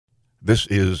This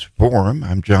is Forum.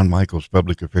 I'm John Michaels,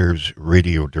 Public Affairs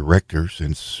Radio Director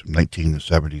since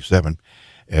 1977,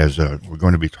 as we're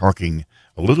going to be talking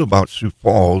a little about Sioux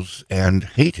Falls and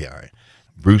Haiti.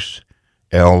 Bruce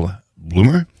L.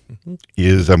 Bloomer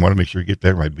is, I want to make sure you get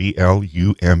that right,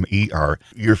 Blumer.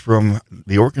 You're from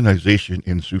the organization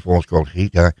in Sioux Falls called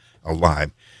Haiti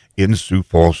Alive in Sioux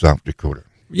Falls, South Dakota.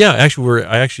 Yeah, actually, we're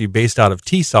actually based out of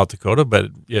T, South Dakota,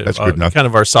 but that's good enough. Kind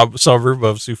of our suburb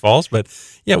of Sioux Falls. But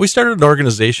yeah, we started an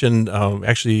organization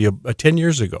actually 10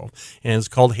 years ago, and it's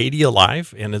called Haiti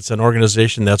Alive, and it's an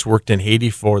organization that's worked in Haiti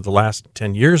for the last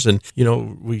 10 years. And, you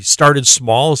know, we started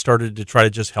small, started to try to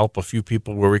just help a few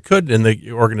people where we could, and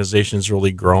the organization's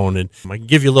really grown. And I can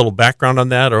give you a little background on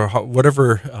that or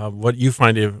whatever, what you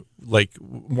find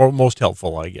most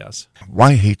helpful, I guess.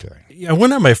 Why Haiti? I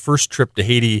went on my first trip to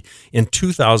Haiti in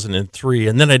 2003,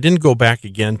 and then I didn't go back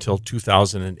again until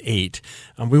 2008.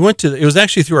 It was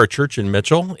actually through our church in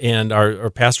Mitchell, and our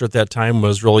pastor at that time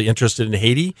was really interested in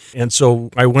Haiti. And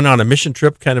so I went on a mission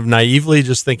trip kind of naively,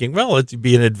 just thinking, well, it'd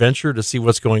be an adventure to see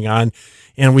what's going on.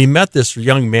 And we met this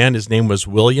young man. His name was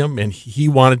William, and he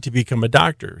wanted to become a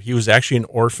doctor. He was actually an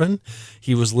orphan.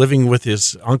 He was living with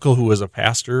his uncle, who was a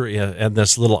pastor, at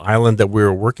this little island that we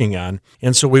were working on.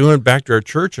 And so we went back to our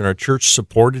church, and our church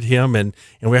supported him, and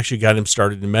we actually got him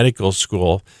started in medical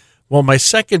school. Well, my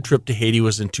second trip to Haiti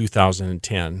was in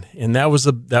 2010, and that was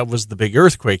the big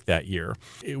earthquake that year.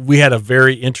 We had a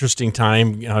very interesting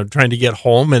time trying to get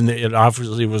home, and it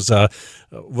obviously was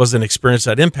an experience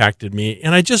that impacted me.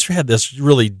 And I just had this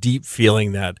really deep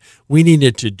feeling that we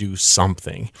needed to do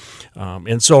something.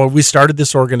 And so we started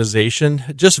this organization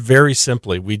just very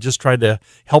simply. We just tried to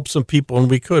help some people when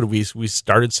we could. We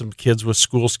started some kids with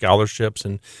school scholarships,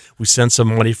 and we sent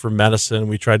some money for medicine.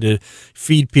 We tried to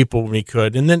feed people when we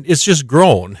could. And then it's just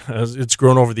grown. It's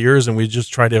grown over the years, and we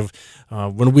just try to,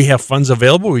 when we have funds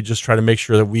available, we just try to make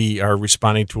sure that we are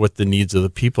responding to what the needs of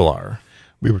the people are.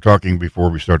 We were talking before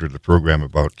we started the program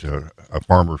about a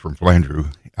farmer from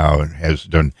Flandreau has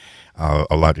done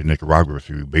a lot in Nicaragua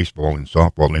through baseball and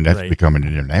softball, and that's Right. become an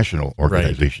international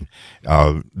organization.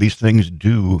 Right. These things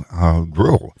do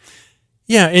grow.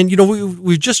 Yeah, and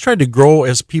we've just tried to grow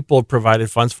as people have provided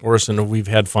funds for us, and we've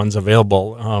had funds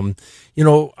available.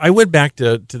 I went back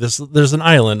to this. There's an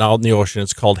island out in the ocean.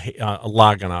 It's called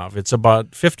Laganov. It's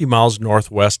about 50 miles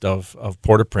northwest of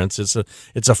Port-au-Prince.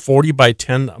 It's a 40 by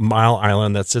 10 mile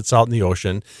island that sits out in the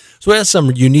ocean. So it has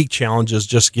some unique challenges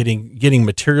just getting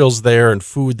materials there and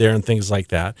food there and things like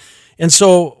that. And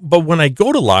so, but when I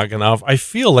go to Laganov, I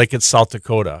feel like it's South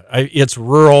Dakota. It's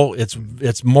rural.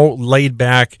 It's more laid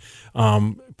back.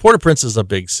 Port-au-Prince is a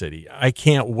big city. I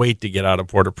can't wait to get out of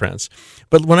Port-au-Prince.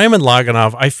 But when I'm in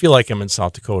Laganov, I feel like I'm in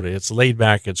South Dakota. It's laid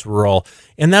back, it's rural,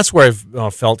 and that's where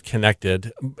I've felt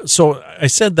connected. So I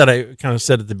said that I kind of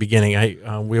said at the beginning,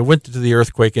 we went to the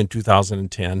earthquake in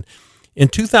 2010. In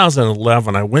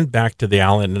 2011, I went back to the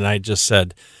island, and I just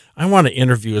said, I want to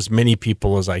interview as many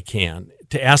people as I can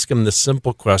to ask them the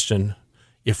simple question,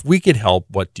 if we could help,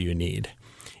 what do you need?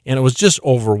 And it was just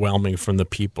overwhelming from the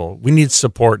people. We need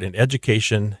support in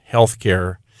education,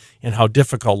 healthcare, and how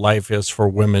difficult life is for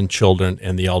women, children,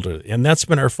 and the elderly. And that's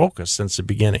been our focus since the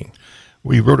beginning.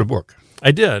 We wrote a book.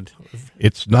 I did.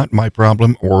 It's Not My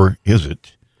Problem, or Is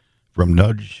It? From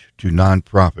Nudge to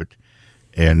Nonprofit.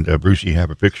 And Bruce, you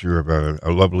have a picture of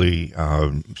a lovely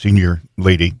senior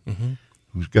lady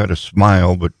who's got a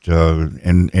smile, but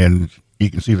and you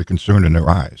can see the concern in their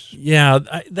eyes. Yeah,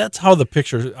 that's how the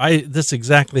picture. That's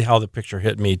exactly how the picture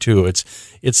hit me too.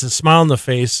 It's a smile on the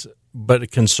face, but a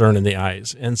concern in the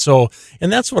eyes, and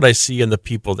that's what I see in the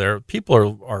people there.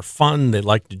 People are fun. They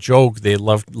like to joke. They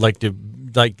like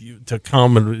to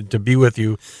come and to be with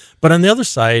you. But on the other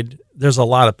side, there's a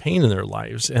lot of pain in their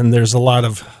lives, and there's a lot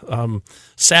of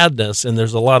sadness, and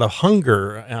there's a lot of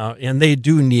hunger, and they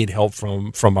do need help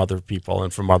from other people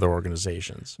and from other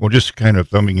organizations. Well, just kind of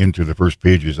thumbing into the first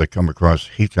pages, I come across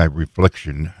Haiti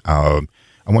Reflection. I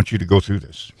want you to go through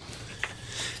this.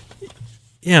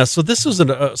 Yeah, so this was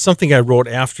something I wrote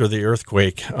after the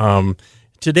earthquake.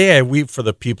 Today I weep for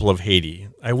the people of Haiti.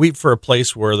 I weep for a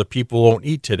place where the people won't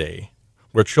eat today,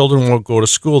 where children won't go to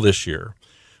school this year,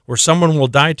 where someone will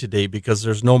die today because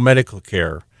there's no medical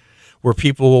care, where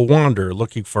people will wander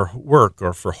looking for work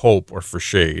or for hope or for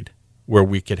shade, where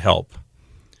we could help.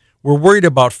 We're worried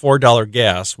about $4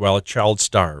 gas while a child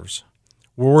starves.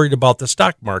 We're worried about the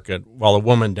stock market while a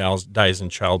woman dies in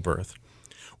childbirth.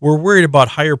 We're worried about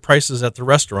higher prices at the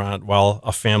restaurant while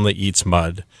a family eats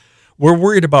mud. We're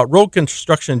worried about road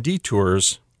construction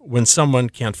detours when someone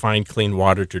can't find clean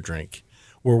water to drink.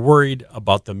 We're worried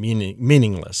about the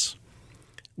meaningless.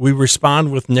 We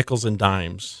respond with nickels and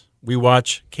dimes. We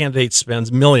watch candidates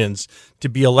spend millions to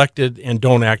be elected and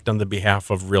don't act on the behalf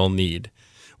of real need.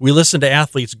 We listen to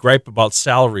athletes gripe about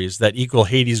salaries that equal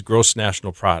Haiti's gross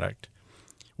national product.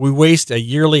 We waste a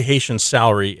yearly Haitian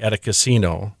salary at a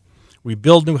casino. We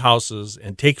build new houses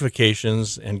and take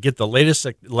vacations and get the latest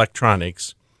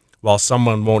electronics while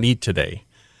someone won't eat today,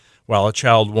 while a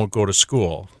child won't go to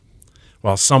school,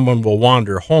 while someone will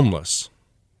wander homeless,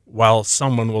 while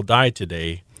someone will die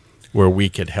today where we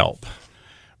could help.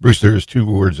 Bruce, there's two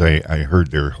words I heard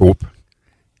there, hope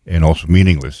and also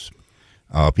meaningless.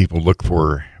 People look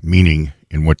for meaning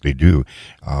in what they do.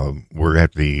 We're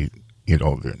at the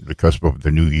cusp of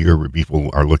the new year where people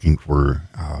are looking for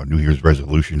New Year's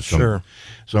resolutions.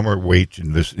 Some are weight,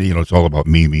 and this, it's all about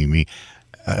me.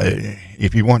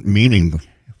 If you want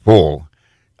meaningful,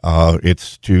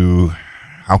 it's to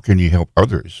how can you help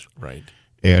others? Right.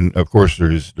 And of course,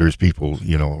 there's people,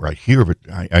 right here, but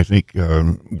I think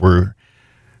where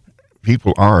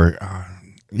people are,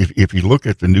 if you look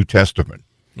at the New Testament,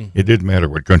 it didn't matter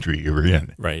what country you were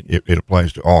in. Right. It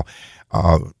applies to all.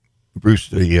 Bruce,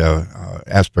 the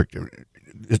aspect of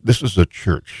this is a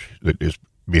church that is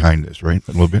behind this, right?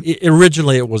 A little bit.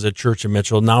 Originally, it was a church in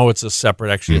Mitchell. Now it's a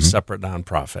separate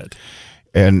nonprofit.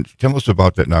 And tell us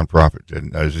about that nonprofit.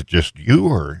 And is it just you,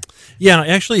 or? Yeah,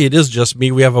 actually, it is just me.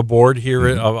 We have a board here.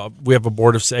 We have a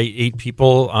board of, say, 8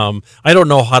 people. I don't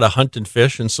know how to hunt and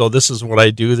fish, and so this is what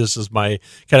I do. This is my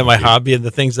hobby and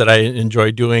the things that I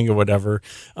enjoy doing or whatever.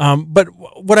 But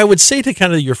what I would say to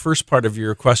kind of your first part of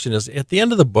your question is, at the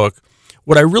end of the book,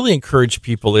 what I really encourage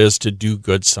people is to do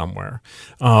good somewhere.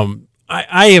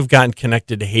 I have gotten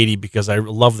connected to Haiti because I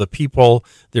love the people.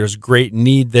 There's great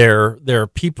need there. There are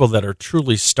people that are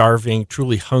truly starving,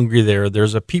 truly hungry there.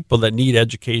 There's a people that need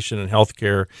education and health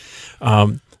care.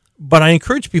 But I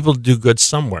encourage people to do good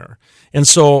somewhere. And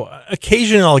so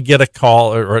occasionally I'll get a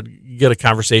call or get a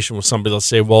conversation with somebody that'll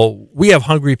say, well, we have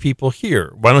hungry people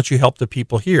here. Why don't you help the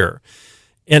people here?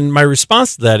 And my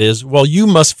response to that is, well, you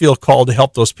must feel called to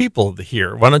help those people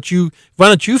here. Why don't you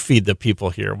feed the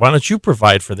people here? Why don't you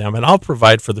provide for them? And I'll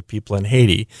provide for the people in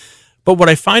Haiti. But what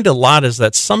I find a lot is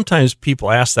that sometimes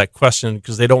people ask that question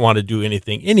because they don't want to do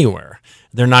anything anywhere.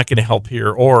 They're not going to help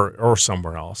here or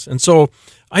somewhere else. And so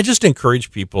I just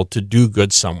encourage people to do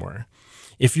good somewhere.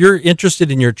 If you're interested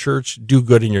in your church, do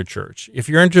good in your church. If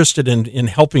you're interested in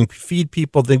helping feed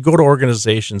people, then go to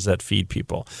organizations that feed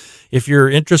people. If you're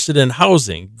interested in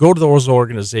housing, go to those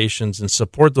organizations and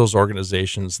support those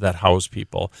organizations that house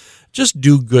people. Just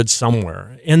do good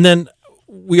somewhere. And then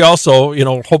we also,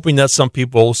 hoping that some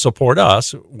people support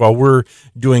us while we're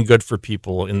doing good for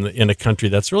people in a country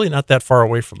that's really not that far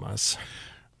away from us.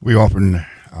 We often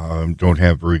don't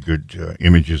have very good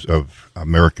images of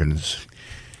Americans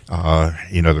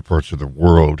in other parts of the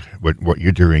world, but what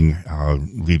you're doing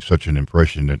leaves such an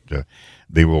impression that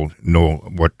they will know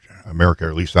what America, or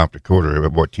at least South Dakota,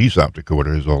 what South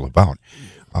Dakota is all about.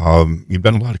 You've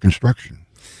done a lot of construction.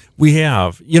 We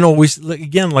have.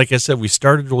 Like I said, we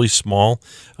started really small.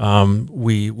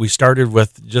 We started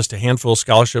with just a handful of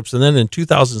scholarships, and then in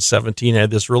 2017, I had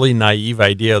this really naive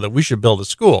idea that we should build a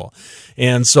school.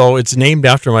 And so it's named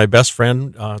after my best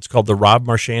friend. It's called the Rob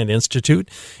Marchand Institute,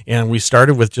 and we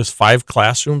started with just 5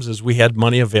 classrooms as we had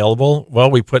money available.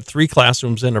 Well, we put 3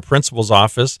 classrooms in a principal's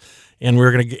office, and we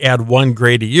were going to add 1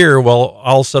 grade a year. Well,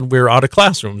 all of a sudden we were out of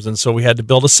classrooms, and so we had to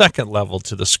build a second level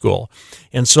to the school.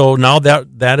 And so now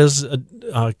that is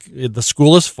the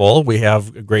school is full. We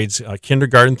have grades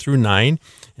kindergarten through 9,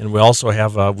 and we also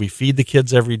have we feed the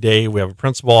kids every day. We have a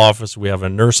principal office. We have a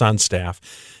nurse on staff.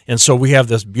 And so we have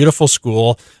this beautiful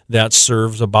school that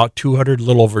serves about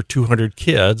little over 200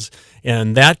 kids.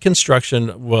 And that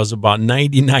construction was about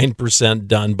 99%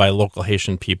 done by local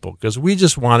Haitian people because we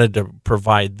just wanted to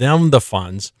provide them the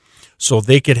funds so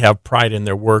they could have pride in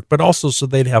their work, but also so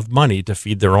they'd have money to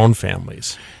feed their own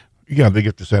families. Yeah, they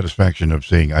get the satisfaction of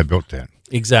saying, I built that.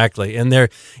 Exactly. And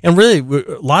really,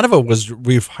 a lot of it was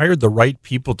we've hired the right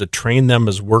people to train them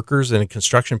as workers and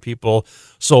construction people,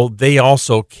 so they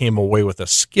also came away with a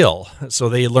skill. So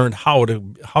they learned how to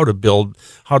build,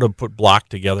 how to put block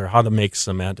together, how to make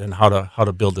cement, and how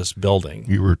to build this building.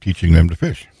 You were teaching them to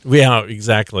fish. Yeah,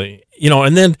 exactly.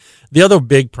 And then the other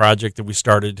big project that we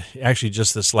started actually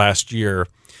just this last year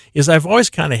is I've always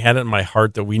kind of had it in my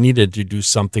heart that we needed to do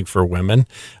something for women.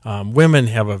 Women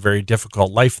have a very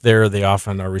difficult life there. They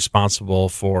often are responsible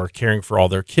for caring for all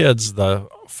their kids. The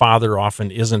father often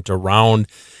isn't around.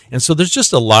 And so there's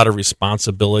just a lot of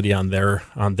responsibility on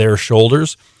their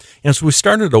shoulders. And so we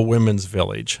started a women's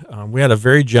village. We had a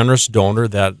very generous donor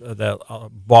that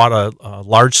bought a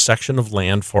large section of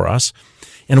land for us.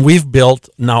 And we've built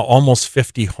now almost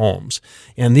 50 homes.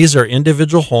 And these are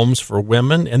individual homes for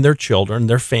women and their children,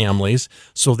 their families,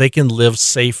 so they can live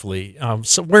safely.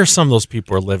 So where some of those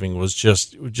people are living was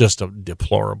just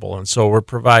deplorable. And so we're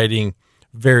providing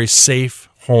very safe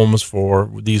homes for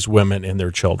these women and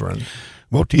their children.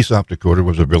 Well, T, South Dakota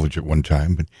was a village at one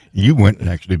time, but you went and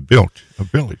actually built a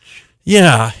village.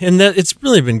 Yeah, and that it's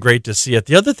really been great to see it.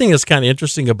 The other thing that's kind of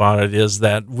interesting about it is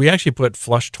that we actually put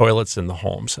flush toilets in the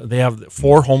homes. They have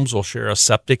 4 homes will share a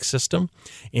septic system,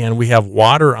 and we have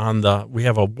water we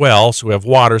have a well, so we have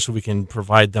water so we can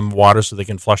provide them water so they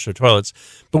can flush their toilets.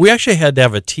 But we actually had to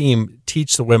have a team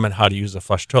teach the women how to use a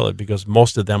flush toilet because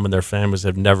most of them and their families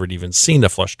have never even seen a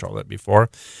flush toilet before.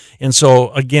 And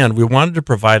so, again, we wanted to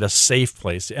provide a safe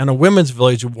place. And a women's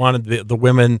village, we wanted the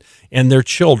women and their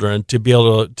children to be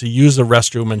able to use the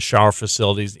restroom and shower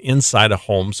facilities inside a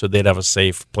home so they'd have a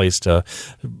safe place to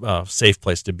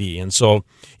be. And so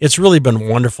it's really been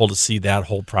wonderful to see that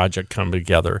whole project come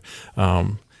together.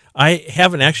 I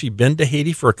haven't actually been to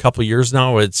Haiti for a couple of years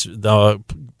now. It's the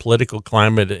political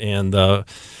climate and the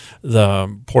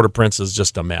Port-au-Prince is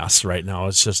just a mess right now.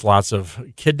 It's just lots of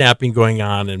kidnapping going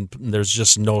on, and there's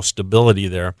just no stability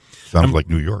there. Sounds like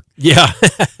New York. Yeah.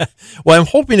 Well, I'm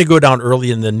hoping to go down early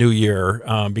in the new year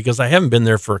because I haven't been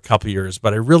there for a couple of years,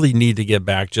 but I really need to get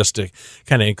back just to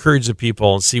kind of encourage the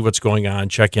people and see what's going on,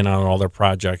 check in on all their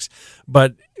projects.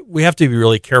 But we have to be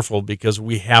really careful because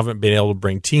we haven't been able to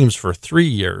bring teams for 3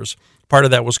 years. Part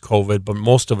of that was COVID, but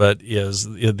most of it is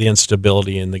the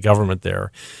instability in the government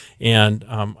there. And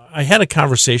I had a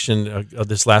conversation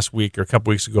this last week or a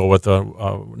couple weeks ago with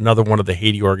another one of the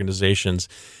Haiti organizations,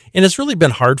 and it's really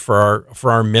been hard for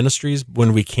our ministries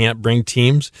when we can't bring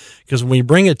teams, because when we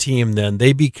bring a team, then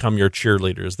they become your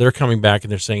cheerleaders. They're coming back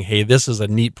and they're saying, "Hey, this is a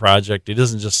neat project. It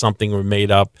isn't just something we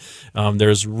made up.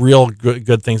 There's real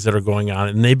good things that are going on,"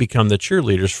 and they become the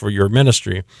cheerleaders for your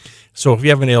ministry. So if you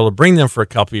haven't been able to bring them for a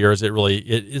couple of years,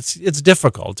 it's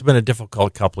difficult. It's been a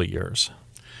difficult couple of years.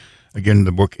 Again,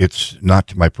 the book, It's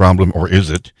Not My Problem, or Is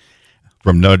It?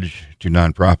 From Nudge to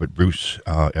Nonprofit, Bruce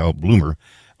L. Bloomer.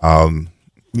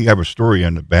 You have a story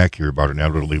on the back here about an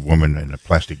elderly woman in a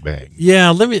plastic bag. Yeah,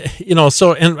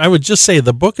 and I would just say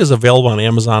the book is available on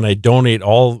Amazon. I donate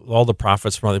all the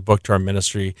profits from the book to our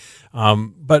ministry.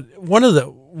 But one of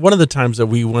the times that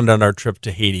we went on our trip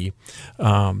to Haiti,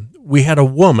 we had a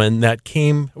woman that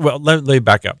came. Well, let me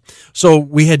back up. So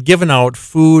we had given out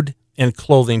food and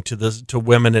clothing to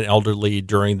women and elderly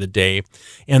during the day.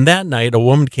 And that night, a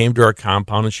woman came to our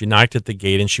compound and she knocked at the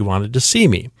gate and she wanted to see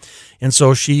me. And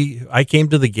so I came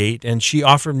to the gate and she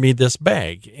offered me this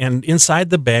bag. And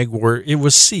inside the bag it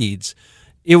was seeds.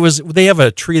 They have a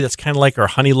tree that's kind of like our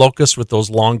honey locust with those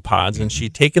long pods, and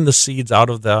she'd taken the seeds out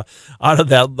of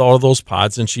all those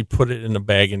pods and she put it in a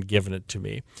bag and given it to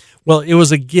me. Well, it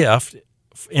was a gift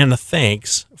and a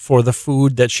thanks for the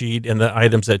food that and the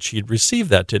items that she'd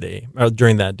received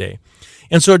during that day.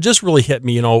 And so it just really hit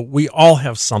me, we all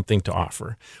have something to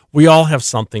offer. We all have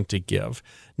something to give.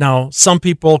 Now, some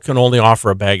people can only offer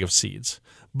a bag of seeds,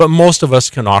 but most of us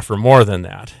can offer more than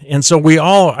that. And so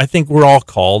I think we're all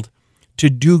called to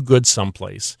do good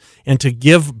someplace and to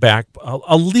give back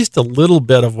at least a little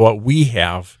bit of what we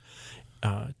have,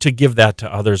 to give that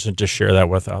to others and to share that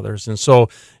with others. And so,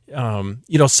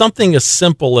 something as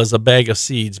simple as a bag of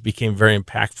seeds became very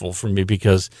impactful for me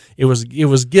because it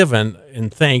was given in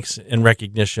thanks and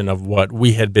recognition of what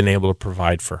we had been able to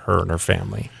provide for her and her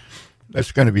family.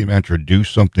 That's going to be meant to do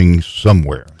something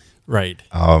somewhere. Right.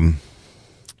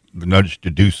 The nudge to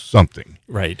do something.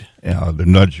 Right. The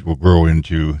nudge will grow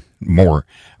into more.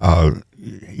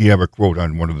 You have a quote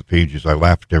on one of the pages: "I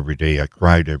laughed every day, I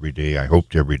cried every day, I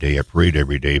hoped every day, I prayed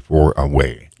every day for a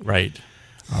way." Right.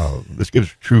 This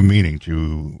gives true meaning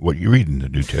to what you read in the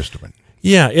New Testament.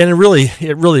 Yeah, and it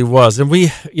really was. And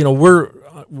we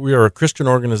are a Christian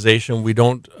organization. We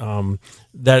don't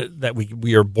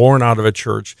we are born out of a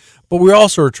church, but we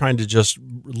also are trying to just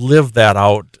live that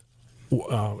out.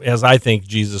 As I think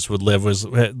Jesus would live.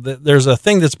 There's a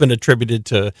thing that's been attributed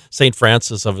to St.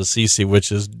 Francis of Assisi,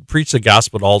 which is preach the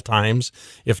gospel at all times,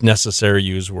 if necessary,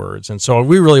 use words. And so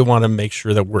we really want to make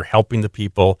sure that we're helping the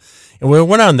people. And when we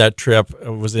went on that trip,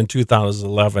 it was in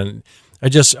 2011.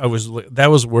 That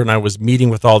was when I was meeting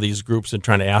with all these groups and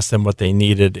trying to ask them what they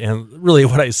needed. And really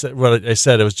what I said,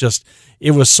 it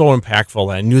was so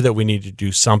impactful. I knew that we needed to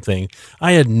do something.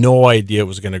 I had no idea it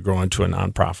was going to grow into a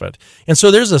nonprofit. And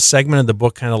so there's a segment in the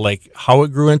book kind of like how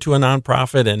it grew into a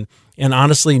nonprofit. And And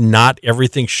honestly, not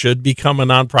everything should become a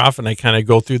nonprofit. And I kind of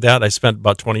go through that. I spent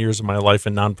about 20 years of my life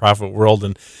in nonprofit world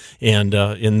and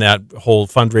in that whole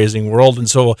fundraising world. And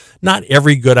so not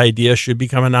every good idea should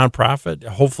become a nonprofit.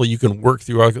 Hopefully you can work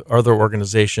through other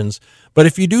organizations. But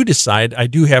if you do decide, I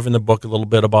do have in the book a little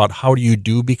bit about how do you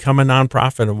do become a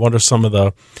nonprofit and what are some of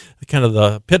the kind of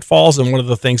the pitfalls and what are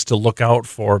the things to look out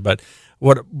for. But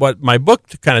what my book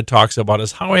kind of talks about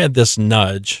is how I had this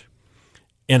nudge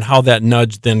and how that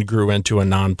nudge then grew into a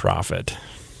nonprofit.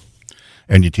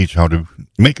 And you teach how to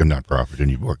make a nonprofit in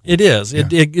your book. It is. Yeah.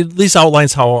 It at least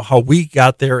outlines how we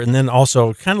got there, and then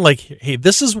also kind of like, hey,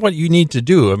 this is what you need to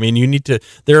do. I mean,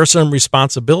 there are some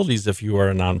responsibilities if you are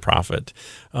a nonprofit.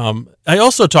 I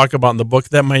also talk about in the book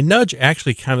that my nudge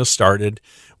actually kind of started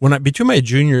between my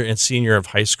junior and senior of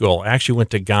high school. I actually went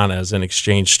to Ghana as an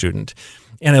exchange student.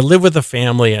 And I lived with a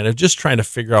family, and I'm just trying to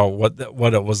figure out what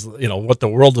it was, what the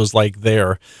world was like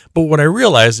there. But what I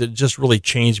realized, it just really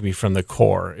changed me from the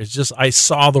core. It's just I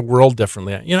saw the world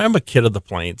differently. I'm a kid of the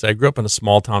plains. I grew up in a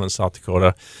small town in South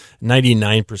Dakota,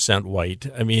 99% white.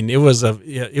 I mean, it was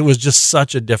just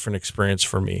such a different experience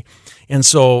for me. And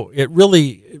so it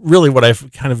really what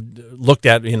I've kind of looked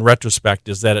at in retrospect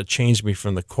is that it changed me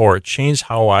from the core. It changed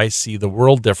how I see the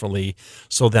world differently,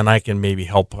 so then I can maybe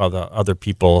help other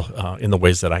people in the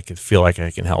ways that I could feel like I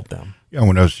can help them. Yeah,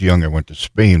 when I was young, I went to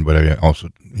Spain, but I also,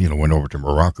 went over to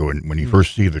Morocco. And when you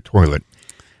first see the toilet,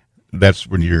 that's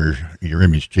when your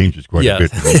image changes quite a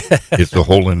bit. It's the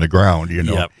hole in the ground,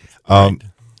 Yep.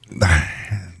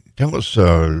 Tell us,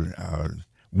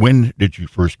 when did you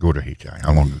first go to Haiti?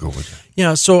 How long ago was that?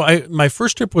 Yeah, so my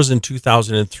first trip was in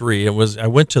 2003. I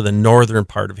went to the northern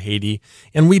part of Haiti,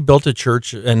 and we built a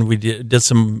church, and we did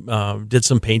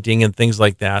some painting and things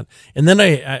like that. And then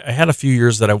I had a few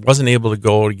years that I wasn't able to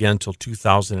go again until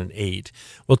 2008.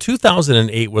 Well,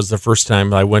 2008 was the first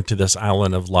time I went to this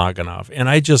island of Laganov, and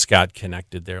I just got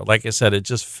connected there. Like I said, it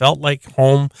just felt like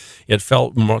home. It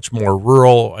felt much more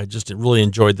rural. I just really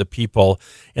enjoyed the people.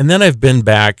 And then I've been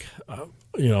back.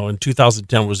 In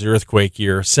 2010 was the earthquake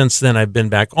year. Since then, I've been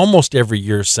back almost every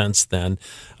year since then.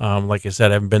 Like I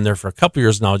said, I haven't been there for a couple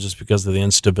years now just because of the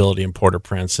instability in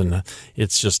Port-au-Prince, and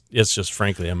it's just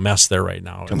frankly a mess there right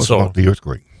now. Tell us about the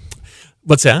earthquake.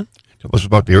 What's that? Tell us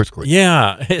about the earthquake.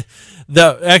 Yeah.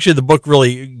 The book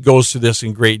really goes through this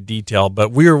in great detail,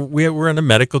 but we were in a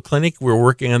medical clinic. We were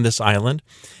working on this island,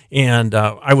 and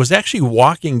I was actually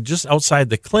walking just outside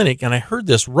the clinic, and I heard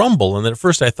this rumble, and at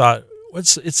first I thought,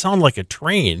 it sounded like a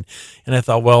train. And I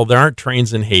thought, well, there aren't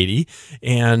trains in Haiti.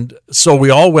 And so we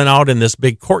all went out in this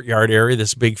big courtyard area,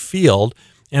 this big field,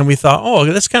 and we thought, oh,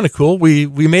 that's kind of cool. We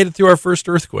made it through our first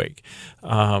earthquake.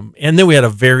 And then we had a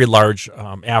very large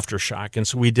aftershock, and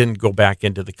so we didn't go back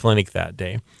into the clinic that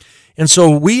day. And so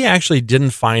we actually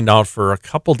didn't find out for a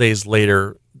couple days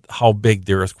later how big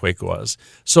the earthquake was.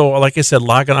 So like I said,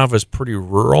 Laganov is pretty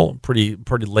rural, pretty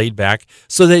laid back.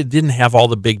 So they didn't have all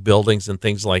the big buildings and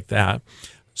things like that.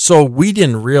 So we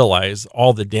didn't realize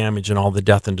all the damage and all the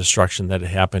death and destruction that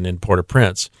had happened in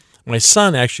Port-au-Prince. My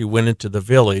son actually went into the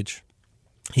village.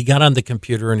 He got on the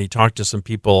computer and he talked to some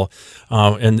people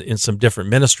in some different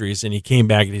ministries, and he came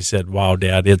back and he said, wow,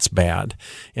 Dad, it's bad.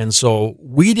 And so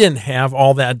we didn't have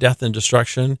all that death and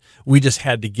destruction. We just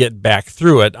had to get back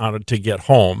through it to get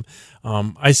home.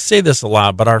 I say this a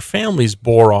lot, but our families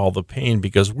bore all the pain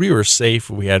because we were safe.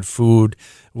 We had food,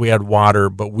 we had water,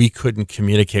 but we couldn't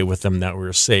communicate with them that we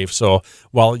were safe. So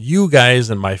while you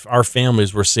guys and our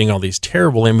families were seeing all these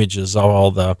terrible images of all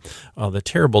the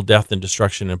terrible death and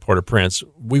destruction in Port-au-Prince,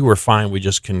 we were fine. We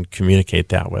just couldn't communicate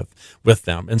that with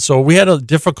them. And so we had a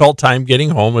difficult time getting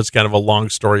home. It's kind of a long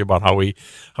story about how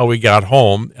we got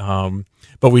home.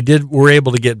 But we were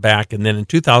able to get back, and then in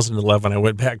 2011, I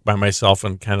went back by myself,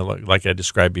 and kind of like I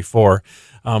described before.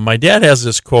 My dad has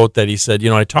this quote that he said,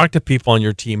 I talked to people on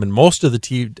your team, and most of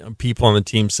the people on the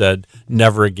team said,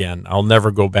 never again, I'll never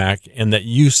go back, and that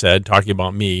you said, talking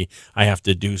about me, I have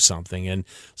to do something. And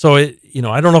so, I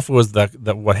don't know if it was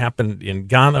what happened in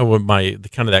Ghana with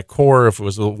kind of that core, if it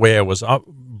was the way I was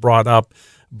brought up,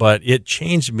 but it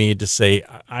changed me to say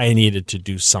I needed to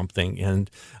do something. And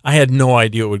I had no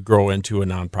idea it would grow into a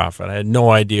nonprofit. I had no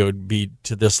idea it would be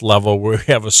to this level where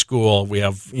we have a school, we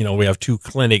have 2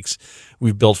 clinics,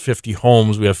 we've built 50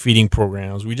 homes, we have feeding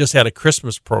programs. We just had a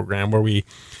Christmas program where we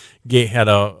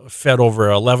fed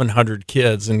over 1,100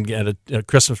 kids and had a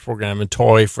Christmas program and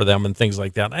toy for them and things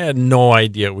like that. I had no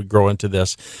idea it would grow into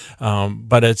this,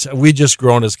 but we just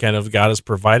grown as kind of God has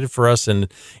provided for us, and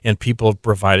people have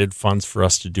provided funds for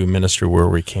us to do ministry where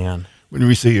we can. When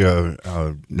we see a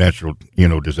natural,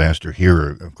 disaster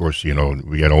here, of course,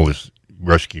 we had all this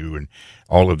rescue and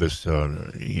all of this,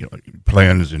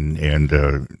 plans and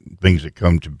things that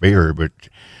come to bear. But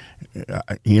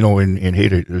in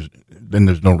Haiti,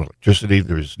 there's no electricity.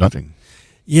 There's nothing.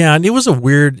 Yeah, and it was a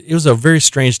very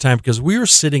strange time because we were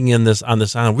sitting on this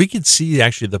island. We could see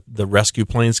actually the rescue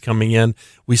planes coming in.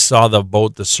 We saw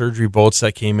the surgery boats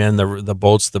that came in, the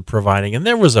boats that providing, and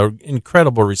there was an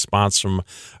incredible response from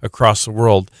across the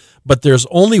world. But there's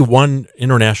only one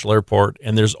international airport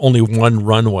and there's only one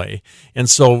runway. And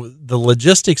so the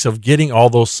logistics of getting all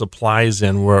those supplies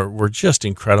in were just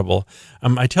incredible.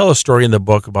 I tell a story in the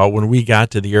book about when we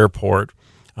got to the airport.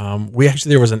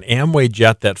 There was an Amway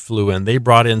jet that flew in. They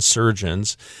brought in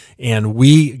surgeons, and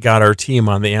we got our team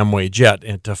on the Amway jet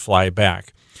and to fly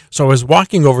back. So I was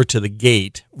walking over to the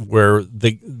gate where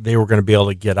they were going to be able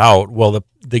to get out. Well,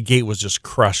 the gate was just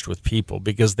crushed with people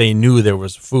because they knew there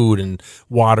was food and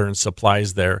water and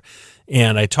supplies there.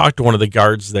 And I talked to one of the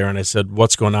guards there, and I said,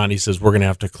 "What's going on?" He says, "We're going to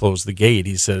have to close the gate."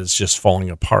 He said, "It's just falling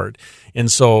apart." And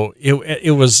so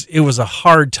it was a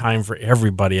hard time for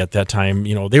everybody at that time.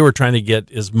 They were trying to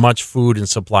get as much food and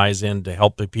supplies in to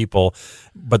help the people,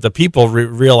 but the people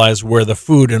realized where the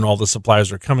food and all the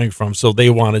supplies were coming from, so they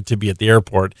wanted to be at the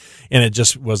airport, and it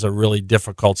just was a really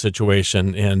difficult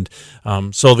situation. And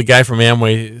so the guy from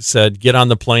Amway said, "Get on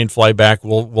the plane, fly back.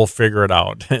 We'll figure it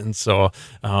out." And so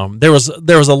there was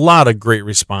a lot of great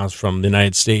response from the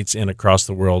United States and across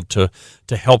the world to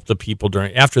help the people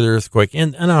after the earthquake.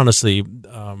 And honestly,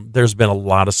 there's been a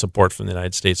lot of support from the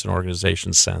United States and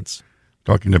organizations since.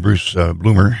 Talking to Bruce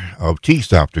Bloomer of T,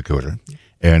 South Dakota,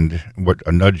 and what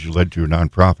a nudge led to a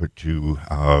nonprofit to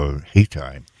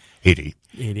Haiti.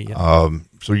 Yeah.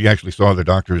 So you actually saw the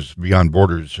Doctors Beyond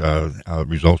Borders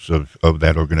results of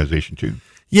that organization too.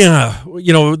 Yeah,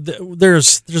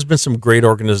 there's been some great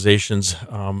organizations.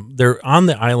 There on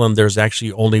the island, there's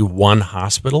actually only one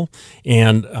hospital,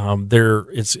 and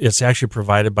it's actually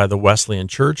provided by the Wesleyan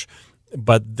Church.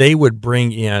 But they would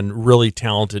bring in really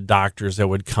talented doctors that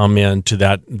would come in to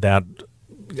that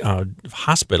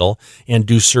hospital and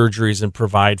do surgeries and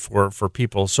provide for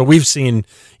people. So we've seen,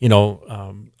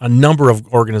 a number of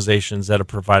organizations that have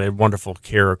provided wonderful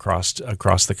care across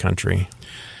the country.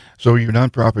 So your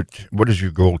nonprofit, what is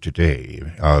your goal today?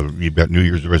 You've got New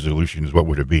Year's resolutions. What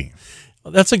would it be?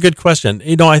 Well, that's a good question.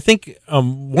 I think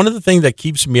one of the things that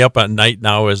keeps me up at night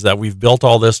now is that we've built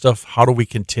all this stuff. How do we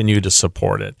continue to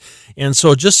support it? And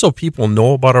so just so people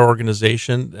know about our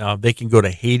organization, they can go to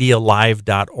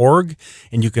HaitiAlive.org,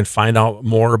 and you can find out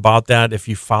more about that. If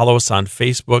you follow us on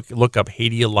Facebook, look up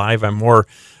Haiti Alive. I'm more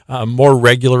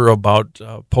regular about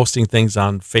posting things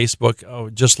on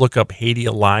Facebook. Just look up Haiti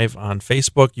Alive on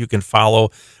Facebook. You can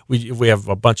follow. We have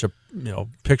a bunch of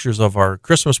pictures of our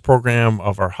Christmas program,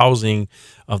 of our housing,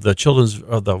 of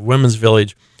the women's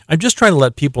village. I'm just trying to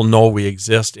let people know we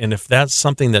exist, and if that's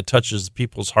something that touches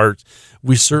people's hearts,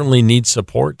 we certainly need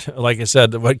support. Like I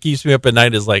said, what keeps me up at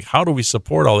night is how do we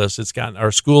support all this?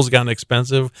 Our school's gotten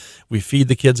expensive. We feed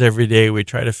the kids every day. We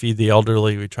try to feed the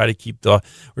elderly. We try to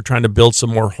we're trying to build some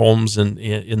more homes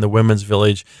in the women's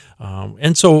village.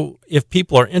 And so if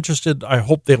people are interested, I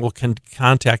hope they will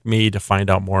contact me to find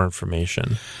out more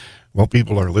information. Well,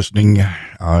 people are listening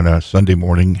on a Sunday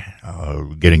morning,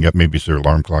 getting up, maybe it's their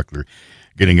alarm clock, they're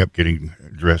getting up, getting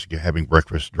dressed, having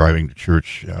breakfast, driving to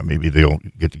church. Maybe they'll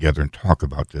get together and talk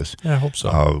about this. Yeah, I hope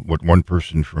so. What one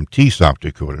person from T, South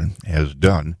Dakota has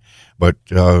done. But,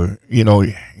 you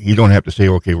don't have to say,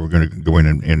 okay, we're going to go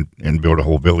in and build a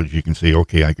whole village. You can say,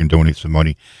 okay, I can donate some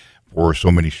money for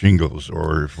so many shingles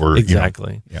or for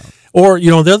exactly. Yeah. Or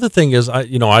the other thing is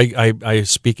I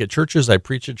speak at churches, I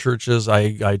preach at churches,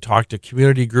 I talk to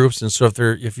community groups, and so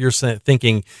if you're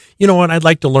thinking, I'd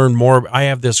like to learn more, I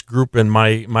have this group in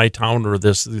my town or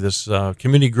this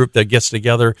community group that gets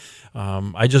together.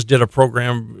 I just did a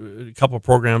couple of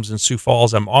programs in Sioux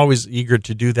Falls. I'm always eager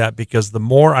to do that because the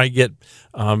more I get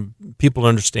people to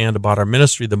understand about our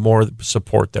ministry, the more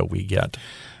support that we get.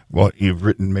 Well, you've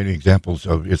written many examples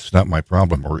of It's Not My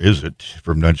Problem, or Is It,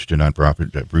 from Nudge to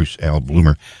Nonprofit, Bruce Al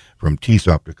Bloomer from T,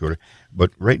 South Dakota.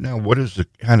 But right now, what is the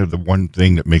one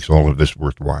thing that makes all of this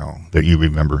worthwhile that you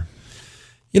remember?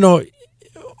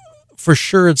 For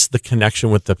sure, it's the connection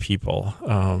with the people.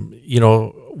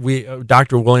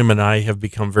 Dr. William and I have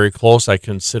become very close. I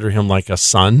consider him like a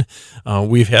son.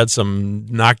 We've had some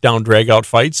knockdown, drag-out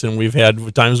fights, and we've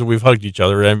had times when we've hugged each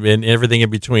other and everything in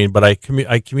between. But I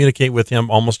communicate with him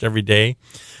almost every day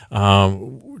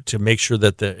to make sure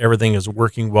that everything is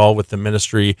working well with the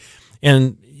ministry.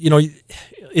 And,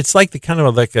 it's like I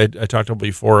talked about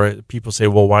before, people say,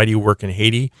 well, why do you work in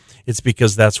Haiti? It's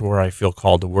because that's where I feel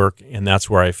called to work, and that's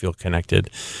where I feel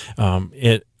connected.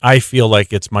 I feel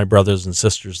like it's my brothers and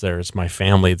sisters there. It's my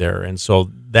family there, and so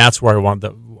that's where I want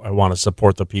to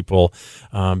support the people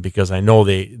because I know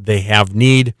they have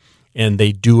need and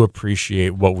they do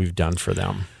appreciate what we've done for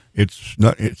them. It's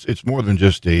not. It's more than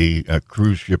just a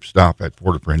cruise ship stop at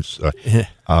Port-au-Prince,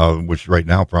 which right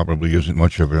now probably isn't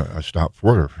much of a stop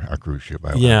for a cruise ship.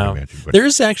 I imagine. But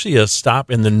There's actually a stop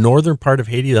in the northern part of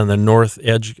Haiti on the north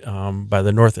edge, by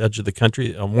the north edge of the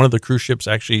country. One of the cruise ships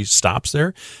actually stops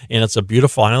there, and it's a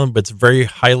beautiful island, but it's a very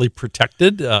highly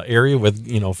protected area with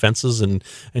fences and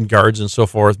guards and so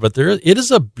forth. But it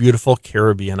is a beautiful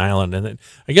Caribbean island, and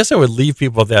I guess I would leave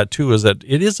people with that too. Is that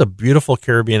it is a beautiful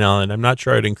Caribbean island. I'm not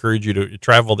sure I'd encourage you to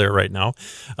travel there right now,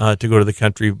 to go to the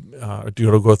country, to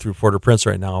go through Port-au-Prince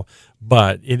right now.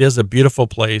 But it is a beautiful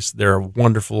place. There are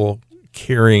wonderful,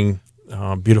 caring,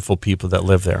 beautiful people that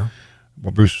live there.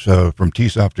 Well, Bruce, from T,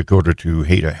 South Dakota to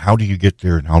Haiti, how do you get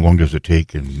there, and how long does it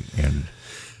take? And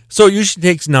so it usually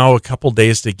takes now a couple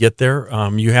days to get there.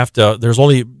 You have to. There's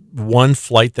only one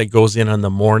flight that goes in the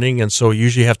morning, and so you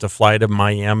usually have to fly to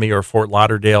Miami or Fort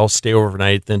Lauderdale, stay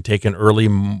overnight, then take an early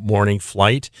morning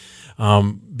flight.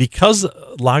 Because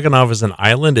Laganov is an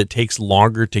island, it takes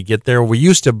longer to get there. We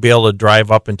used to be able to drive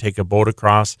up and take a boat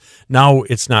across. Now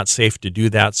it's not safe to do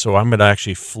that, so I'm going to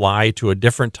actually fly to a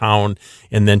different town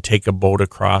and then take a boat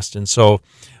across. And so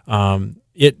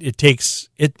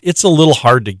it's a little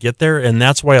hard to get there, and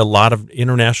that's why a lot of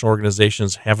international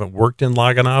organizations haven't worked in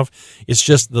Laganov. It's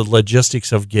just the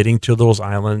logistics of getting to those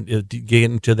islands,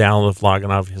 getting to the island of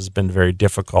Laganov has been very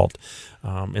difficult.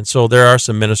 And so there are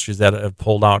some ministries that have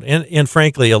pulled out. And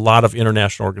frankly, a lot of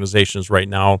international organizations right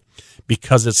now,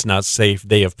 because it's not safe,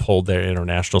 they have pulled their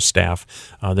international staff.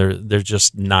 They're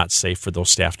just not safe for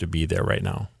those staff to be there right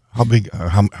now. how big?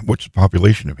 What's the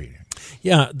population of Haiti?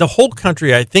 Yeah, the whole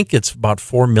country, I think it's about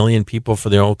 4 million people for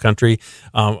the whole country.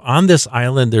 On this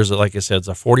island, there's, like I said, it's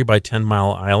a 40 by 10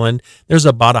 mile island. There's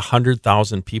about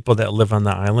 100,000 people that live on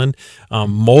the island.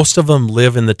 Most of them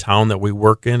live in the town that we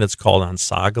work in. It's called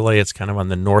Ansagale. It's kind of on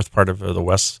the north part of the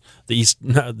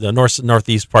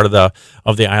northeast part of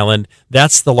the island.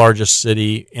 That's the largest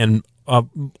city, and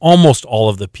almost all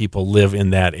of the people live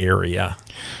in that area.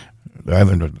 The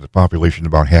island, the population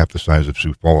about half the size of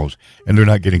Sioux Falls, and they're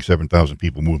not getting 7,000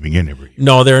 people moving in every year.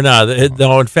 No, they're not.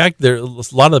 No, in fact, a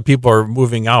lot of the people are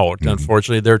moving out. Mm-hmm.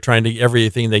 Unfortunately, they're trying to do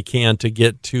everything they can to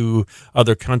get to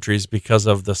other countries because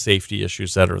of the safety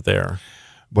issues that are there.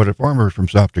 But a farmer from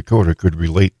South Dakota could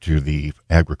relate to the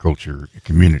agriculture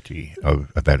community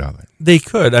of that island. They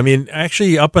could. I mean,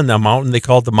 actually, up on the mountain, they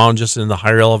call it the mountain just in the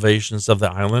higher elevations of the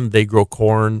island. They grow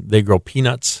corn. They grow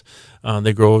peanuts.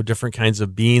 They grow different kinds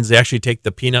of beans. They actually take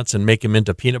the peanuts and make them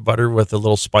into peanut butter with a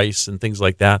little spice and things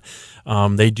like that.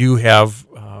 They do have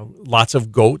lots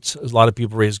of goats. A lot of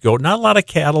people raise goat. Not a lot of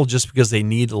cattle, just because they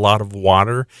need a lot of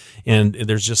water, and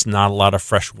there's just not a lot of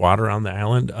fresh water on the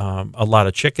island. A lot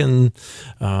of chicken.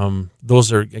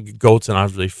 Those are goats, and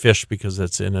obviously fish because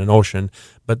it's in an ocean.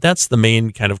 But that's the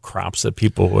main kind of crops that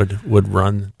people would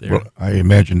run there. Well, I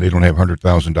imagine they don't have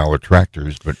 $100,000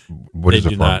 tractors, but what is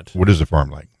a farm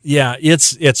like? Yeah,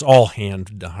 it's all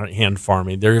hand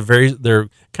farming. They're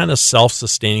kind of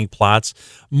self-sustaining plots.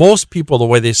 Most people, the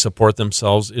way they support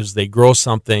themselves is they grow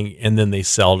something and then they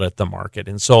sell it at the market.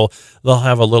 And so they'll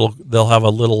have a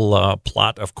little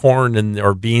plot of corn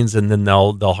or beans, and then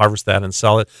they'll harvest that and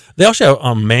sell it. They also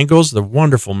have mangoes, the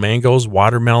wonderful mangoes,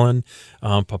 watermelon,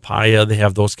 papaya. They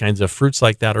have those kinds of fruits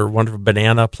like that, or wonderful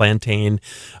banana, plantain,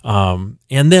 and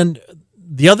then.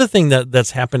 The other thing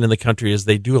that's happened in the country is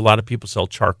a lot of people sell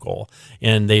charcoal,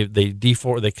 and they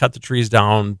cut the trees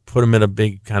down, put them in a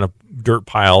big kind of dirt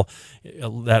pile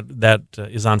that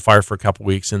is on fire for a couple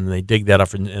weeks, and they dig that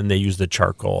up and they use the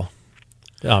charcoal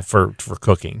for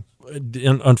cooking.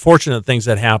 Unfortunate things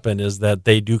that happen is that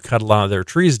they do cut a lot of their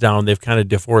trees down. They've kind of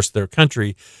divorced their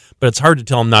country, but it's hard to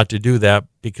tell them not to do that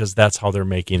because that's how they're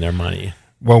making their money.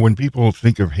 Well, when people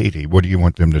think of Haiti, what do you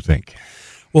want them to think?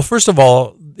 Well, first of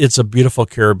all, it's a beautiful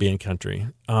Caribbean country,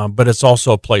 but it's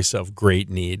also a place of great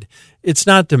need. It's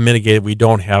not to mitigate we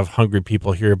don't have hungry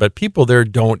people here, but people there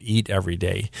don't eat every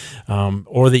day,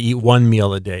 or they eat one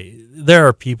meal a day. There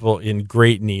are people in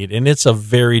great need, and it's a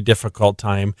very difficult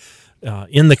time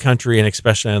in the country, and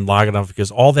especially in Laganov,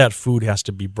 because all that food has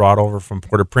to be brought over from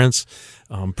Port-au-Prince.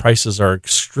 Prices are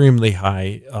extremely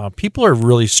high. People are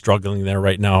really struggling there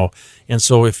right now, and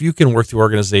so if you can work through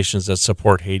organizations that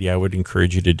support Haiti, I would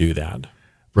encourage you to do that.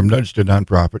 From Nudge to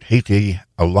Nonprofit, Haiti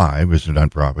Alive is a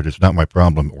nonprofit. It's Not My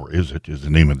Problem, or Is It, is the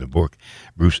name of the book.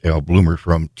 Bruce L. Bloomer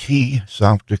from T,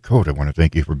 South Dakota. I want to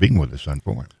thank you for being with us on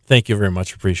Forum. Thank you very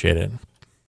much. Appreciate it.